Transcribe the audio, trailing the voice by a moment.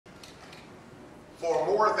For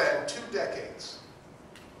more than 2 decades,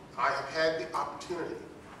 I have had the opportunity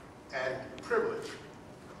and privilege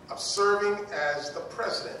of serving as the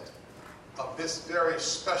president of this very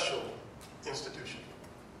special institution.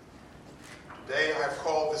 Today, I have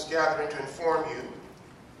called this gathering to inform you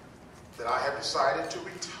that I have decided to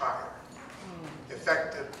retire,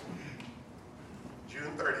 effective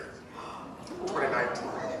June 30th, 2019.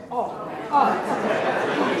 No,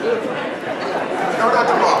 not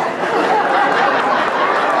tomorrow.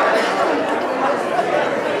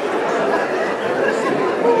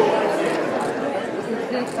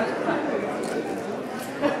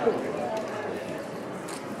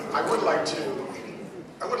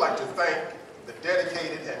 I would like to thank the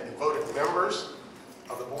dedicated and devoted members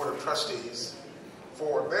of the Board of Trustees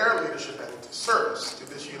for their leadership and service to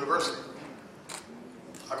this university.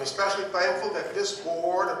 I'm especially thankful that this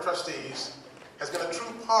Board of Trustees has been a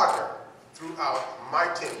true partner throughout my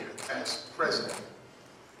tenure as president.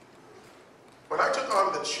 When I took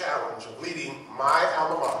on the challenge of leading my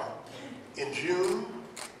alma mater in June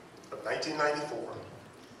of 1994,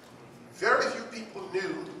 very few people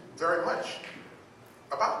knew very much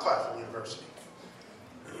about Claflin University,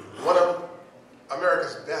 one of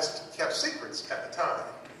America's best kept secrets at the time.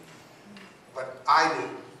 But I knew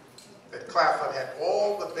that Claflin had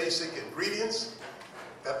all the basic ingredients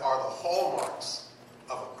that are the hallmarks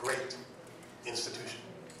of a great institution.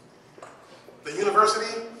 The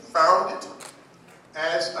university, founded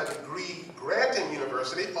as a degree-granting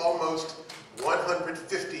university almost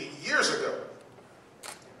 150 years ago,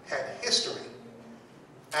 had history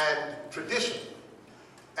and tradition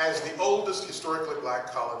as the oldest historically black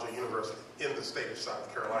college or university in the state of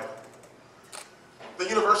South Carolina. The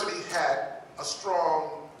university had a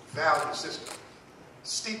strong value system,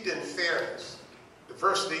 steeped in fairness,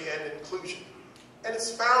 diversity, and inclusion. And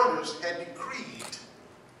its founders had decreed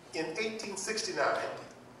in 1869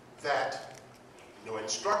 that no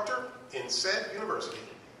instructor in said university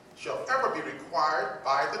shall ever be required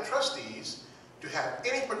by the trustees to have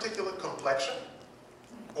any particular complexion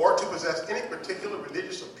or to possess any particular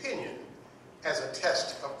religious opinion as a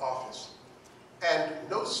test of office. And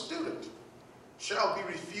no student shall be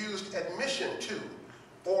refused admission to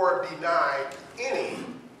or denied any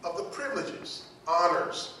of the privileges,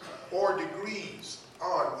 honors, or degrees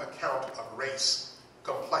on account of race,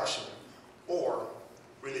 complexion, or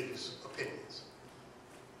religious opinions.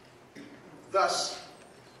 Thus,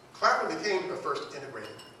 Claflin became the first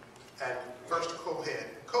integrated and first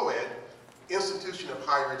co-ed institution of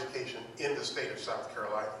higher education in the state of South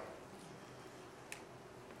Carolina.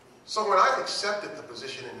 So when I accepted the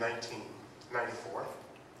position in 1994,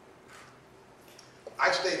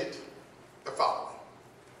 I stated the following.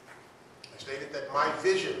 I stated that my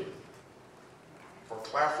vision for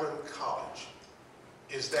Claflin College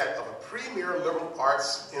is that of a premier liberal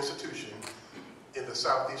arts institution in the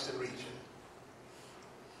southeastern region.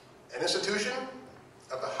 An institution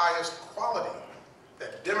of the highest quality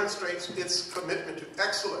that demonstrates its commitment to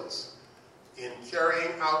excellence in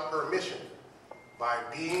carrying out her mission by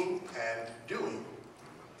being and doing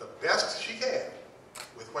the best she can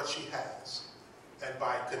with what she has, and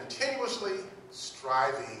by continuously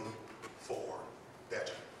striving for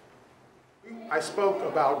better. I spoke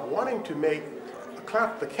about wanting to make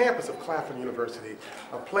the campus of Claflin University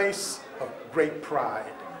a place of great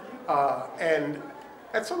pride. And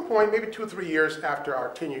at some point, maybe 2 or 3 years after our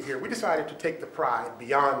tenure here, we decided to take the pride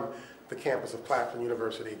beyond the campus of Claflin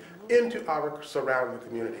University into our surrounding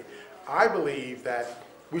community. I believe that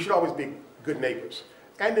we should always be good neighbors.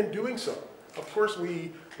 And in doing so, of course,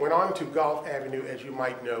 we went on to Gulf Avenue, as you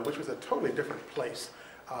might know, which was a totally different place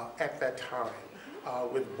at that time,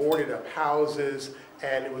 with boarded up houses,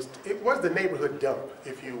 and it was the neighborhood dump,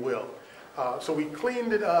 if you will. So we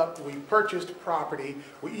cleaned it up, we purchased property,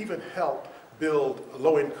 we even helped build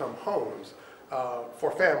low-income homes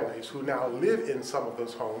for families who now live in some of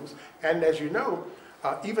those homes. And as you know,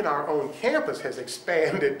 even our own campus has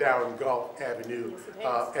expanded down Gulf Avenue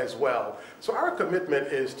as well. So our commitment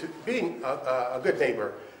is to being a good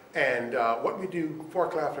neighbor, and what we do for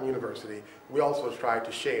Claflin University, we also try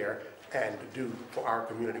to share and do for our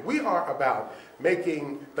community. We are about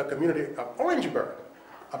making the community of Orangeburg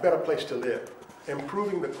a better place to live,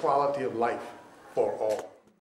 improving the quality of life for all.